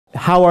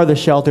how are the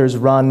shelters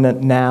run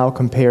now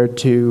compared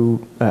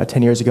to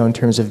 10 years ago in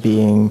terms of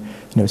being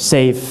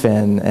safe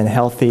and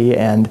healthy,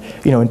 and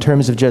in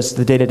terms of just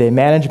the day-to-day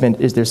management,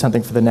 is there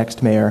something for the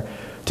next mayor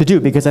to do?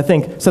 Because I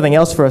think something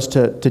else for us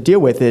to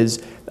deal with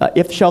is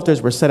if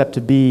shelters were set up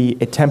to be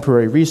a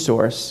temporary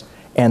resource,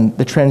 and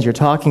the trends you're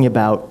talking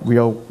about,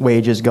 real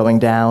wages going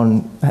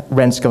down,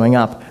 rents going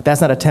up, that's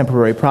not a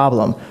temporary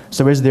problem.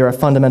 So is there a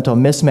fundamental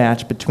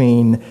mismatch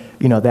between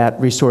that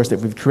resource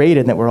that we've created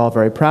and that we're all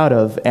very proud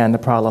of and the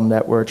problem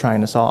that we're trying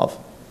to solve?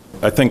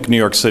 I think New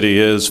York City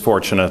is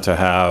fortunate to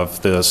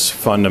have this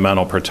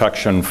fundamental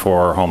protection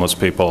for homeless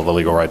people, the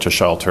legal right to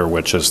shelter,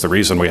 which is the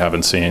reason we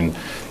haven't seen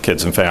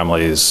kids and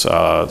families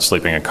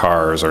sleeping in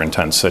cars or in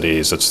tent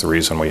cities. It's the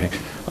reason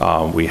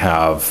we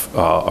have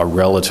a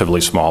relatively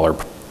smaller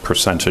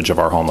percentage of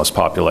our homeless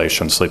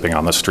population sleeping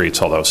on the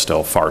streets, although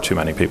still far too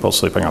many people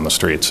sleeping on the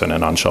streets and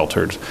in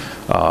unsheltered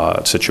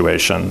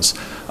situations.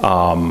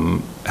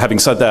 Having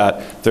said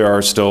that, there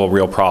are still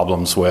real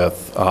problems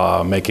with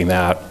making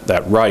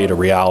that right a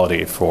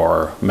reality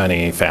for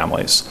many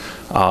families.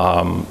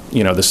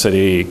 The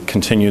city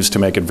continues to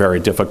make it very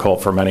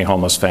difficult for many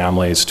homeless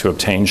families to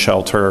obtain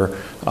shelter.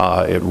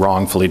 It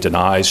wrongfully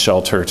denies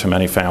shelter to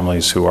many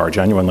families who are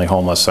genuinely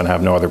homeless and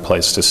have no other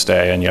place to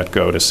stay and yet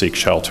go to seek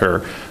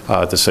shelter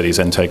at the city's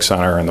intake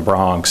center in the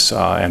Bronx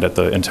and at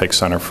the intake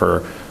center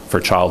for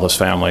childless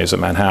families at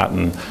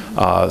Manhattan.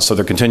 So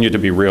there continue to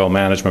be real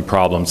management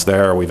problems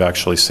there. We've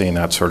actually seen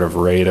that sort of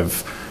rate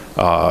of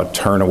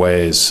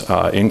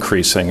turnaways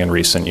increasing in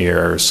recent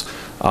years.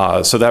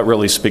 So that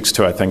really speaks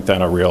to, I think,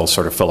 then a real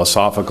sort of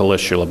philosophical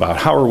issue about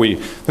how are we,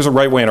 there's a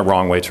right way and a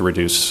wrong way to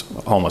reduce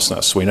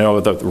homelessness. We know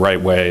the right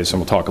ways,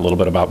 and we'll talk a little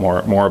bit about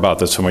more about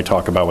this when we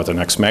talk about what the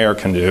next mayor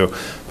can do.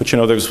 But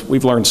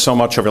we've learned so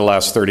much over the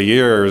last 30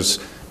 years.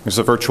 There's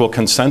a virtual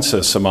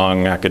consensus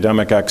among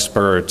academic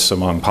experts,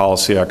 among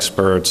policy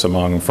experts,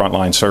 among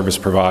frontline service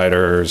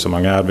providers,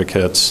 among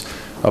advocates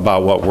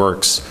about what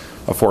works.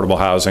 Affordable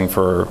housing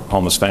for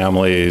homeless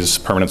families,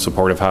 permanent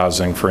supportive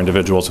housing for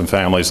individuals and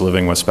families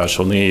living with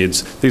special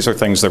needs. These are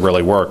things that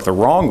really work. The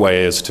wrong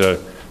way is to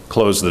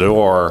close the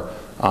door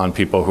on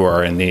people who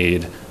are in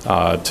need,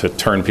 to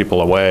turn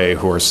people away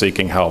who are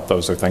seeking help.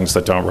 Those are things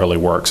that don't really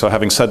work. So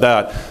having said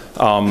that,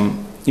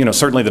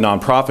 certainly the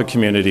nonprofit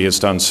community has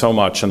done so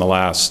much in the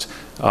last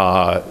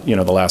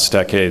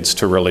decades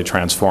to really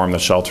transform the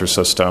shelter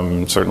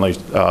system. Certainly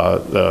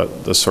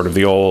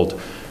the old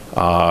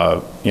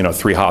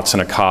 3 hots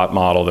and a cot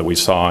model that we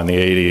saw in the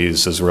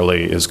 80s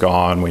is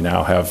gone. We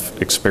now have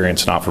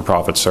experienced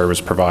not-for-profit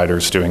service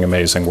providers doing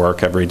amazing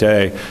work every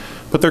day.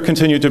 But there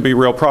continue to be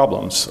real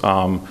problems.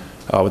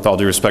 With all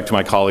due respect to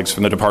my colleagues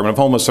from the Department of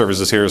Homeless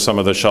Services here, some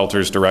of the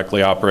shelters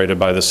directly operated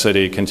by the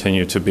city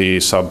continue to be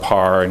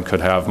subpar and could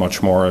have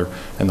much more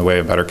in the way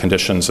of better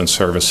conditions and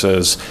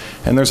services.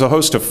 And there's a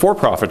host of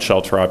for-profit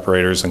shelter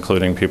operators,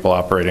 including people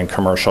operating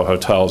commercial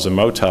hotels and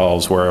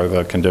motels, where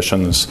the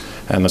conditions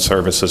and the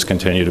services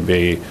continue to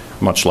be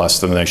much less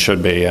than they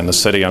should be. And the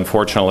city,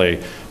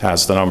 unfortunately,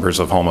 as the numbers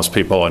of homeless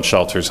people in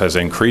shelters has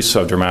increased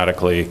so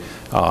dramatically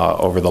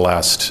over the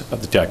last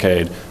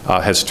decade,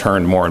 has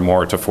turned more and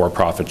more to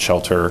for-profit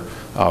shelter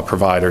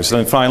providers. And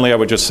then finally, I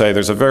would just say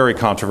there's a very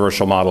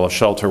controversial model of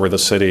shelter where the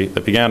city,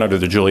 that began under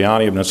the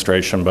Giuliani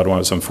administration, but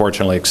was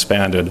unfortunately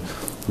expanded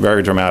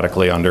very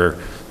dramatically under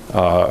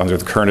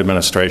the current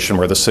administration,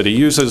 where the city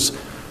uses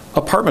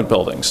apartment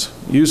buildings,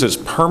 uses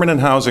permanent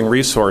housing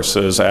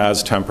resources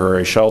as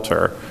temporary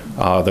shelter.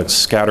 The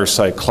scatter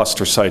site,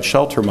 cluster site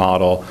shelter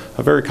model,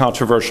 a very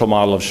controversial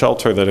model of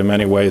shelter that in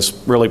many ways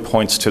really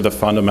points to the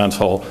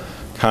fundamental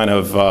kind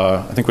of,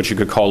 I think what you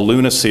could call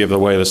lunacy of the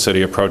way the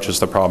city approaches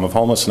the problem of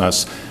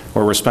homelessness,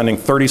 where we're spending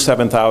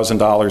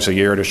 $37,000 a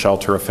year to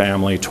shelter a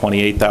family,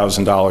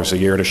 $28,000 a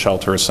year to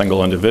shelter a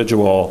single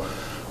individual,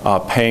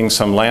 paying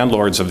some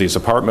landlords of these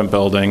apartment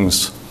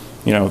buildings,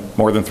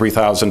 more than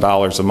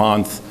 $3,000 a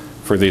month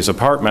for these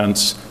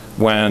apartments,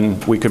 when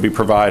we could be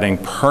providing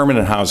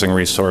permanent housing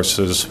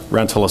resources,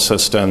 rental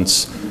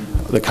assistance,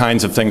 the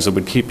kinds of things that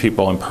would keep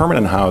people in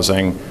permanent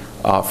housing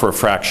for a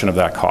fraction of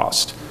that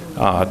cost.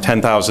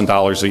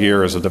 $10,000 a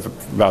year is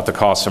about the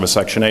cost of a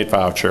Section 8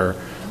 voucher,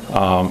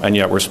 and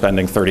yet we're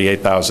spending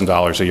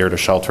 $38,000 a year to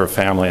shelter a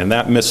family. And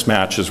that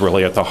mismatch is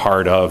really at the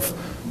heart of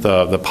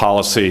the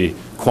policy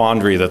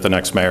quandary that the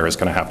next mayor is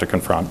going to have to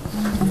confront.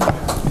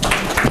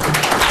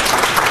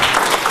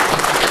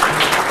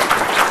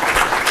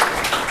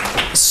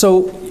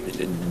 So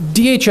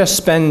DHS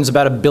spends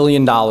about $1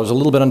 billion, a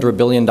little bit under $1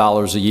 billion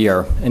a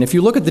year. And if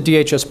you look at the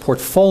DHS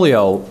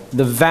portfolio,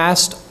 the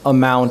vast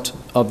amount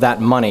of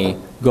that money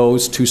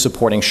goes to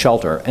supporting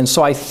shelter. And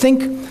so I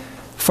think,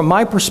 from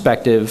my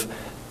perspective,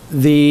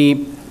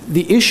 the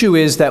issue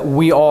is that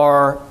we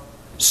are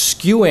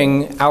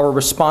skewing our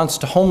response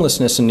to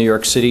homelessness in New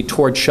York City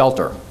toward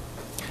shelter,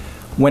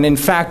 when in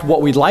fact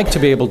what we'd like to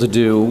be able to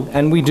do,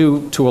 and we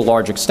do to a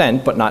large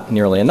extent, but not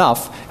nearly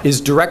enough,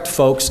 is direct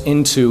folks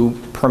into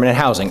permanent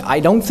housing. I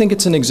don't think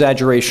it's an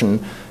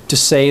exaggeration to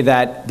say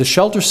that the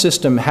shelter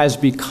system has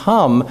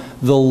become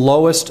the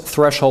lowest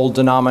threshold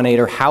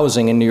denominator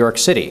housing in New York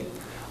City.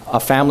 a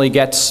family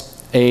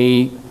gets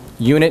a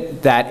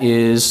unit that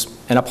is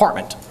an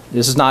apartment.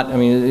 This is not, I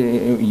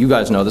mean, you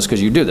guys know this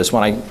because you do this.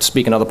 When I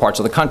speak in other parts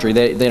of the country,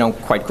 they don't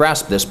quite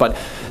grasp this, but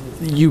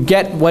you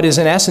get what is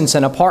in essence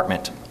an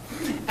apartment.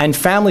 And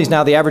families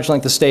now, the average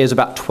length of stay is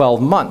about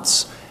 12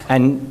 months.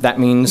 And that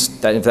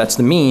means that if that's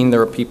the mean,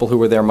 there are people who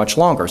are there much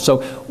longer.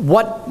 So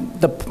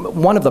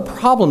one of the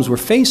problems we're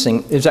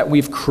facing is that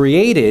we've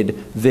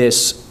created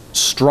this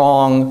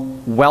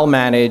strong,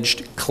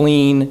 well-managed,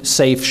 clean,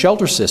 safe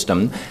shelter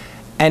system,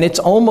 and it's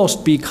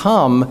almost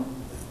become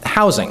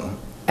housing.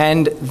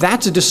 And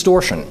that's a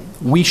distortion.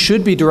 We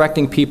should be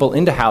directing people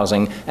into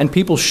housing, and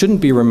people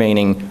shouldn't be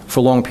remaining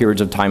for long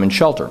periods of time in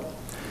shelter.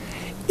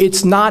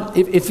 It's not,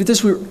 if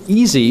this were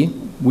easy,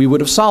 we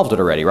would have solved it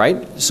already,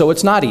 right? So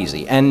it's not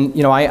easy. And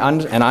you know,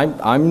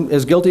 I'm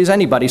as guilty as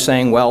anybody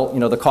saying, well, you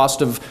know, the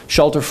cost of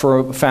shelter for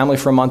a family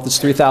for a month is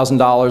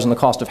 $3,000, and the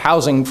cost of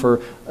housing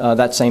for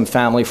that same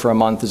family for a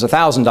month is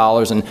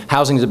 $1,000, and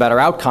housing is a better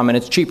outcome and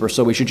it's cheaper,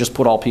 so we should just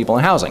put all people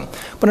in housing.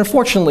 But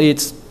unfortunately,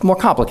 it's more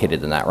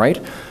complicated than that,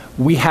 right?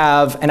 We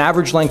have an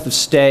average length of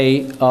stay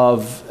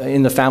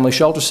in the family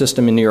shelter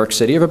system in New York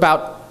City of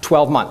about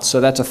 12 months. So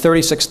that's a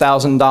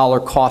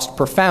 $36,000 cost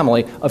per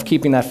family of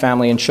keeping that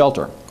family in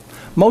shelter.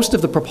 Most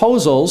of the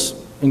proposals,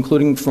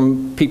 including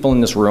from people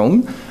in this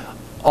room,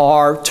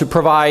 are to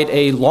provide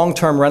a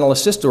long-term rental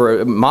assistance or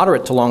a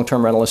moderate to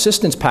long-term rental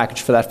assistance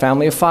package for that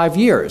family of 5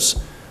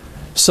 years.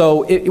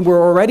 So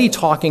we're already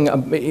talking,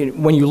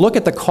 when you look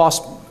at the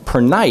cost per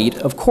night,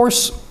 of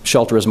course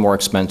shelter is more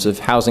expensive,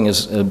 housing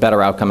is a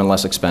better outcome and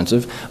less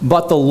expensive,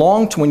 but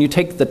when you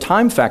take the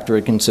time factor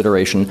into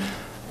consideration,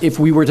 if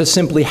we were to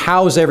simply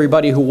house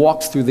everybody who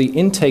walked through the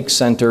intake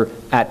center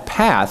at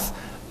Path,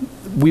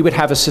 we would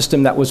have a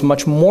system that was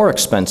much more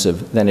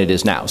expensive than it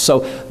is now.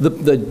 So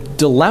the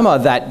dilemma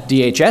that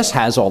DHS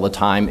has all the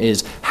time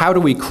is, how do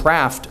we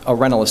craft a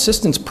rental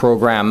assistance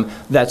program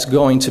that's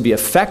going to be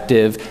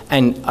effective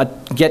and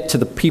get to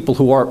the people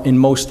who are in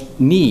most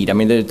need? I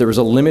mean, there is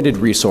a limited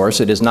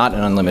resource. It is not an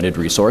unlimited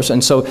resource.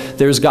 And so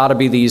there's got to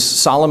be these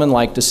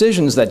Solomon-like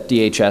decisions that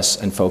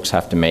DHS and folks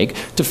have to make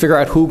to figure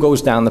out who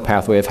goes down the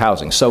pathway of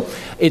housing. So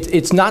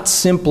it's not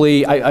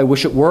simply, I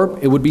wish it were,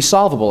 it would be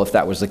solvable if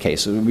that was the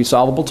case. It would be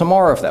solvable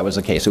tomorrow if that was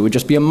the case. It would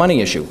just be a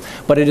money issue.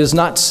 But it is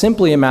not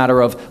simply a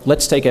matter of,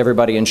 let's take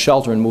everybody in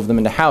shelter and move them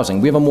into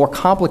housing. We have a more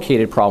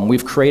complicated problem.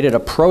 We've created a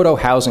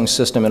proto-housing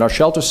system in our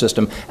shelter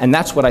system, and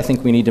that's what I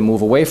think we need to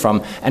move away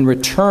from and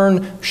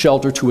return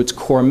shelter to its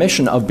core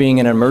mission of being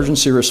an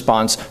emergency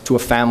response to a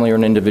family or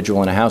an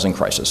individual in a housing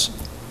crisis.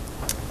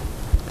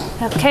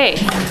 Okay.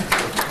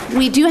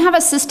 We do have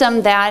a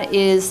system that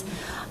is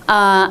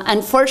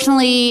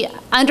unfortunately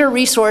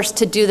under-resourced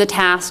to do the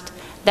task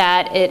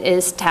that it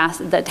is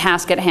the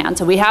task at hand.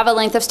 So we have a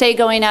length of stay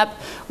going up.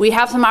 We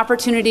have some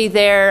opportunity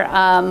there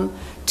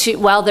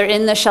while they're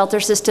in the shelter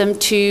system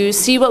to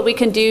see what we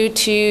can do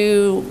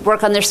to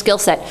work on their skill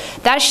set.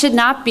 That should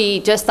not be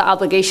just the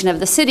obligation of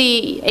the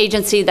city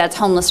agency that's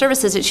homeless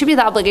services. It should be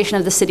the obligation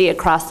of the city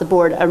across the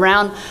board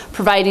around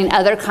providing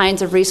other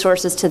kinds of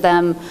resources to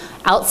them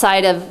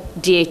outside of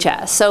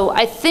DHS. So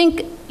I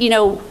think, you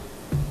know,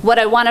 what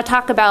I want to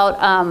talk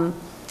about,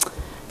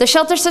 the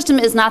shelter system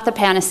is not the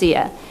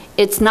panacea.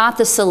 It's not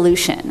the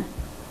solution.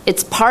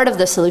 It's part of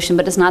the solution,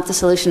 but it's not the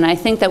solution. And I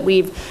think that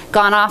we've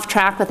gone off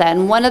track with that.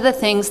 And one of the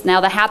things,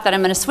 now the hat that I'm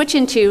going to switch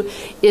into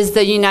is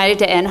the United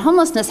to End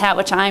Homelessness hat,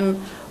 which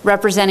I'm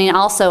representing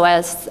also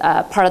as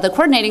part of the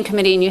coordinating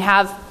committee. And you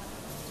have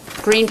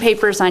green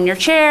papers on your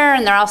chair,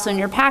 and they're also in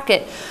your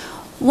packet.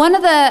 One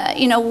of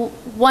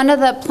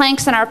the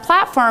planks in our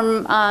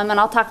platform, and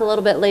I'll talk a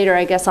little bit later,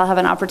 I guess I'll have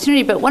an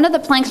opportunity, but one of the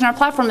planks in our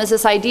platform is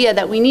this idea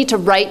that we need to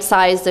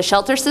right-size the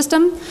shelter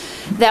system,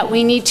 that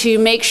we need to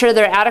make sure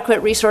there are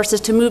adequate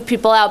resources to move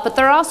people out, but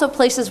there are also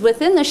places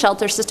within the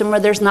shelter system where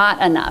there's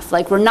not enough.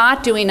 Like, we're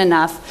not doing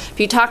enough. If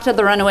you talk to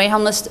the runaway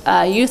homeless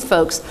youth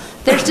folks,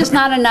 there's just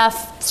not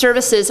enough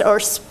services or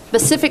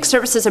specific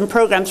services and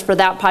programs for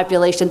that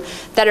population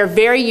that are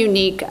very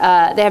unique. They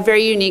have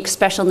very unique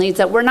special needs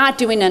that we're not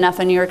doing enough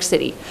in New York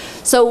City.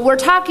 So we're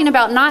talking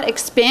about not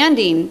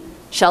expanding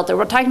shelter.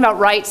 We're talking about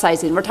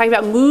right-sizing. We're talking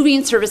about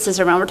moving services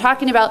around. We're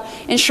talking about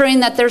ensuring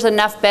that there's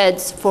enough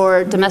beds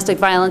for domestic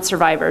violence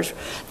survivors,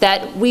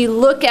 that we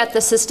look at the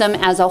system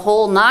as a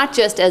whole, not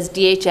just as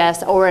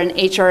DHS or an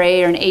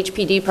HRA or an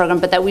HPD program,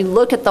 but that we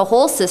look at the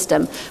whole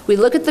system. We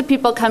look at the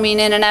people coming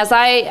in, and as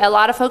a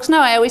lot of folks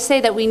know, I always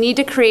say that we need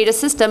to create a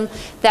system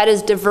that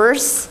is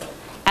diverse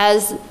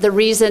as the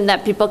reason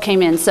that people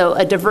came in. So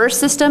a diverse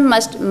system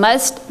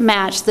must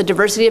match the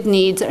diversity of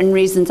needs and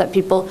reasons that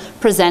people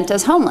present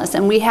as homeless.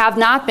 And we have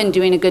not been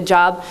doing a good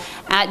job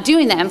at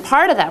doing that. And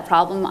part of that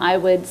problem, I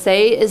would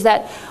say, is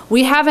that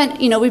we haven't,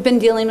 we've been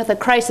dealing with a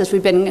crisis.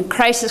 We've been in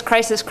crisis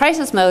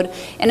mode.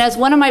 And as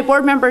one of my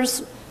board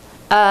members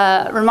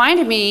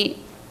reminded me,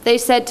 they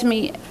said to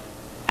me,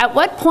 at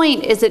what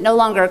point is it no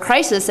longer a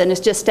crisis and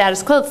it's just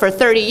status quo? For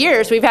 30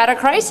 years, we've had a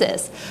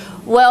crisis.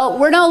 well,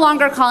 we're no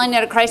longer calling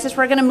it a crisis.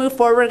 We're going to move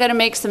forward. We're going to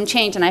make some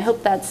change. And I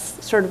hope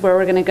that's sort of where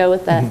we're going to go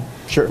with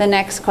the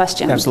next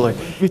question.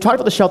 Absolutely. We've talked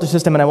about the shelter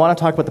system, and I want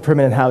to talk about the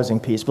permanent housing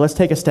piece. But let's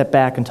take a step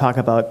back and talk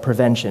about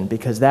prevention,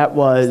 because that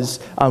was,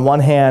 on one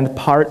hand,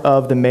 part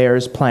of the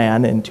mayor's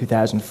plan in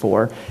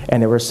 2004.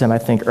 And there were some, I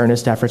think,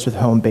 earnest efforts with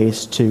Home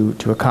Base to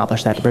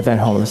accomplish that, to prevent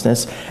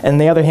homelessness. And on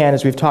the other hand,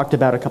 as we've talked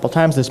about a couple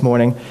times this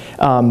morning,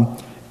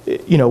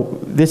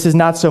 this is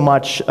not so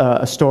much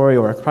a story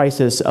or a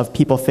crisis of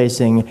people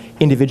facing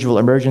individual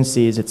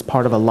emergencies. It's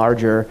part of a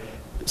larger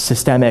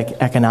systemic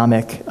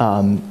economic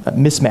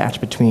mismatch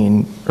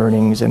between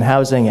earnings and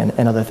housing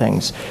and other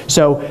things.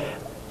 So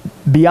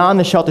beyond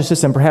the shelter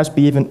system, perhaps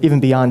even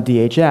beyond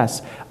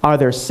DHS, are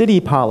there city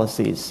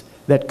policies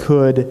that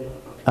could,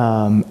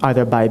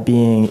 either by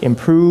being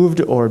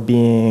improved or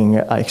being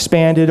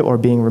expanded or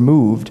being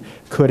removed,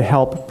 could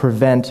help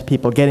prevent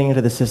people getting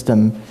into the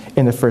system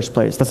in the first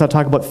place? Let's not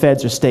talk about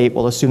feds or state.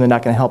 We'll assume they're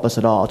not going to help us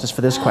at all, just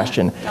for this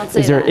question.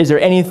 Is there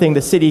anything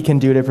the city can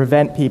do to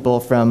prevent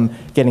people from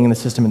getting in the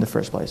system in the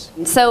first place?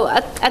 So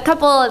a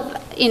couple of,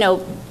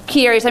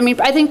 key areas. I mean,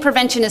 I think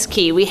prevention is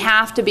key. We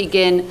have to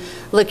begin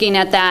looking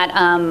at that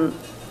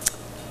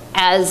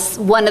as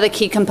one of the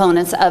key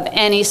components of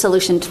any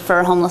solution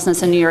for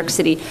homelessness in New York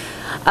City.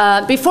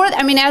 As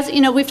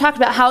we've talked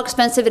about how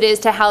expensive it is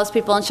to house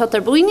people in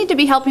shelter, but we need to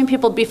be helping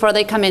people before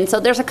they come in. So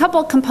there's a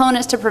couple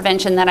components to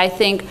prevention that I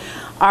think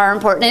are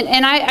important.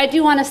 And I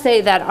do want to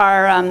say that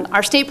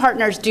our state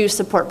partners do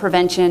support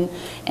prevention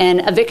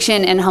and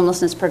eviction and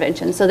homelessness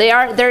prevention. So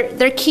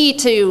they're key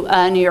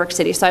to New York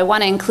City. So I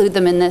want to include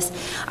them in this.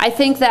 I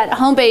think that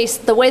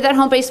the way that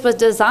Home Base was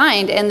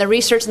designed and the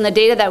research and the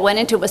data that went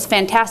into it was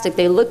fantastic.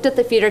 They looked at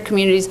the feeder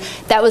communities.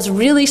 That was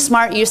really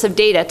smart use of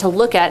data to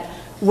look at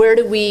where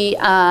do we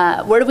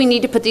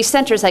need to put these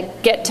centers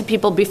that get to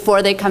people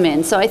before they come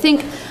in. So I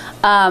think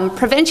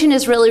prevention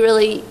is really,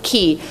 really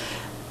key.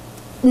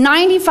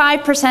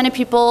 95% of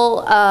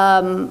people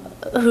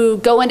who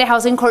go into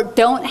housing court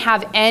don't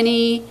have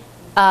any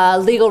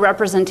legal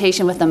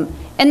representation with them,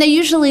 and they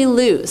usually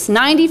lose.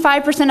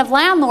 95% of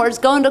landlords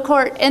go into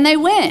court and they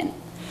win.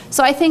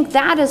 So I think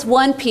that is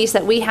one piece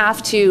that we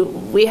have to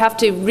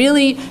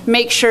really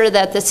make sure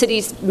that the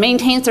city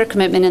maintains their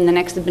commitment in the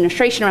next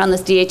administration around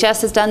this.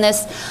 DHS has done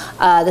this.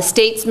 The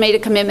state's made a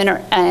commitment,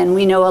 and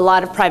we know a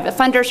lot of private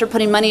funders are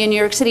putting money in New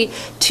York City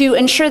to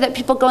ensure that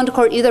people go into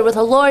court either with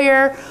a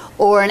lawyer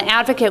or an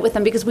advocate with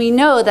them, because we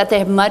know that they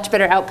have much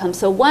better outcomes.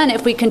 So one,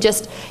 if we can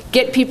just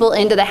get people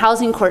into the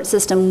housing court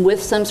system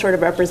with some sort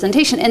of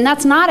representation, and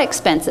that's not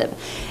expensive.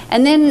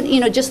 And then,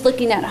 just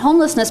looking at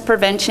homelessness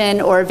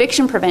prevention or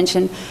eviction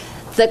prevention,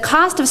 the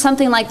cost of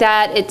something like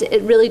that,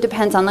 it really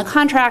depends on the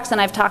contracts, and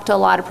I've talked to a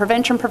lot of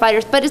prevention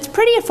providers, but it's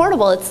pretty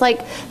affordable. It's like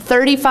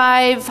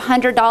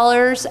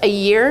 $3,500 a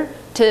year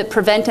to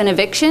prevent an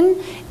eviction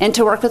and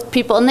to work with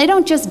people. And they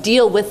don't just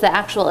deal with the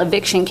actual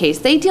eviction case.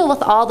 They deal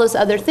with all those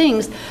other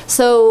things.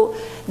 So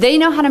they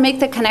know how to make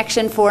the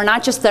connection for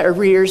not just the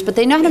arrears, but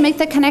they know how to make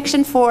the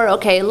connection for,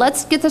 okay,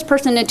 let's get this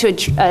person into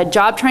a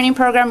job training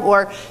program,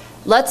 or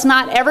let's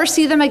not ever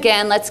see them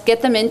again. Let's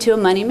get them into a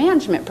money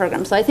management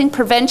program. So I think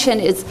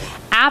prevention is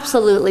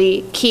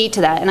absolutely key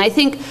to that. And I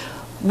think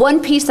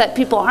one piece that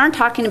people aren't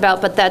talking about,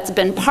 but that's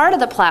been part of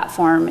the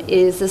platform,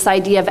 is this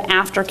idea of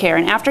aftercare.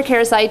 And aftercare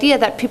is the idea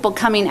that people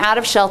coming out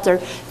of shelter,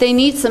 they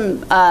need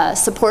some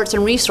supports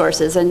and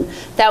resources. And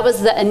that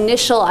was the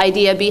initial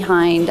idea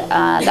behind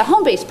the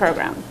Home Base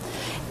program.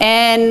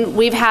 And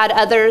we've had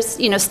others,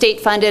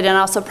 state-funded and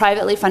also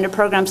privately funded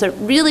programs that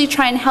really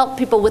try and help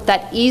people with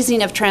that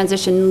easing of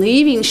transition,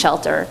 leaving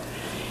shelter.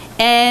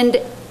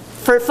 And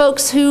for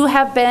folks who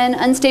have been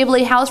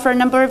unstably housed for a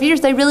number of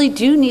years, they really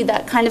do need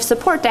that kind of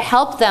support to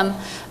help them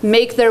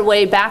make their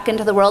way back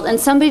into the world, and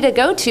somebody to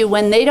go to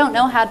when they don't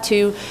know how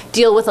to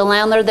deal with a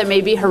landlord that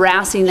may be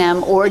harassing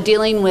them, or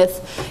dealing with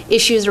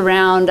issues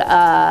around,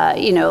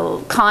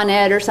 Con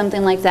Ed or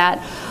something like that,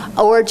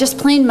 or just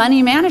plain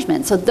money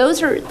management. So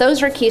those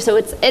are key. So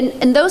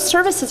and those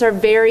services are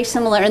very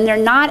similar, and they're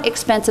not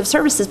expensive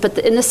services, but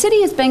the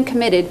city has been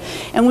committed,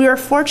 and we were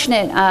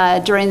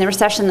fortunate during the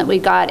recession that we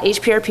got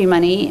HPRP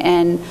money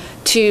and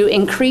to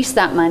increase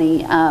that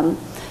money.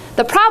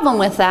 The problem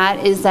with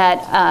that is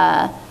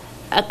that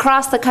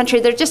across the country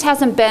there just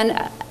hasn't been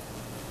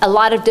a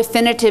lot of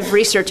definitive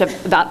research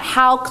about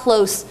how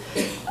close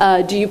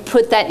do you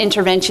put that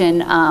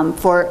intervention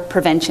for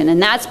prevention,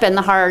 and that's been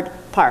the hard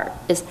part,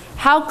 is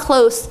how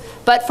close,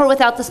 but for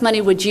without this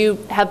money, would you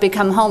have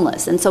become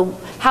homeless? And so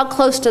how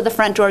close to the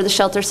front door of the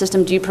shelter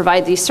system do you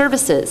provide these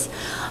services?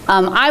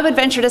 I would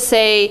venture to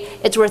say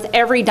it's worth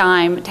every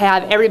dime to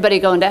have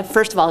everybody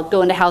first of all,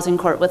 go into housing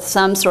court with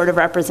some sort of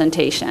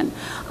representation.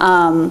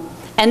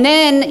 And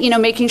then,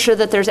 making sure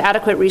that there's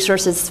adequate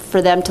resources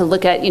for them to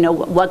look at,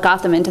 what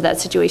got them into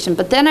that situation.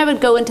 But then I would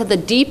go into the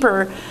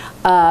deeper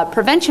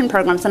prevention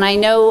programs. And I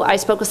know I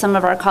spoke with some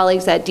of our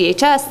colleagues at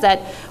DHS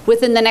that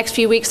within the next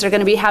few weeks they're going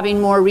to be having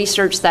more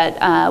research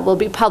that will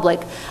be public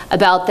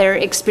about their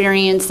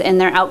experience and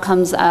their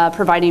outcomes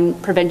providing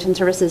prevention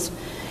services.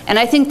 And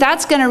I think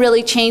that's going to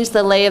really change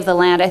the lay of the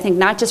land, I think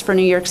not just for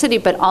New York City,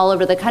 but all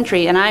over the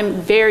country. And I'm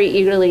very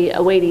eagerly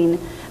awaiting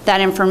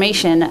that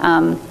information.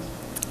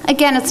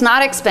 Again, it's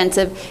not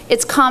expensive.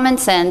 It's common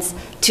sense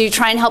to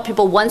try and help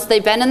people once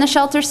they've been in the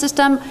shelter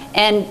system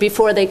and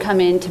before they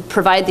come in, to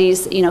provide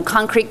these,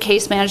 concrete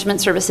case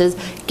management services,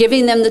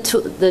 giving them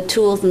the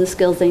tools and the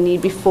skills they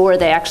need before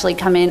they actually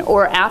come in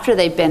or after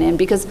they've been in.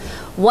 Because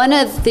one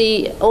of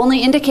the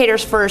only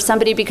indicators for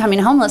somebody becoming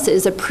homeless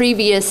is a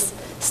previous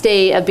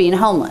stay of being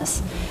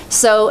homeless.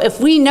 So if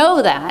we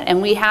know that,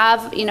 and we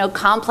have,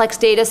 complex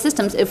data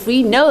systems, if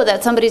we know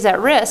that somebody's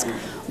at risk,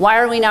 why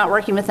are we not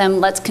working with them?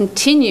 Let's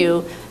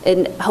continue,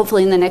 and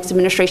hopefully in the next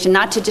administration,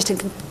 not to just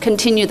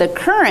continue the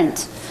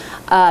current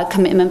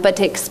commitment, but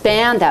to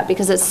expand that,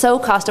 because it's so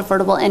cost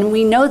affordable, and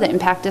we know the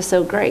impact is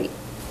so great.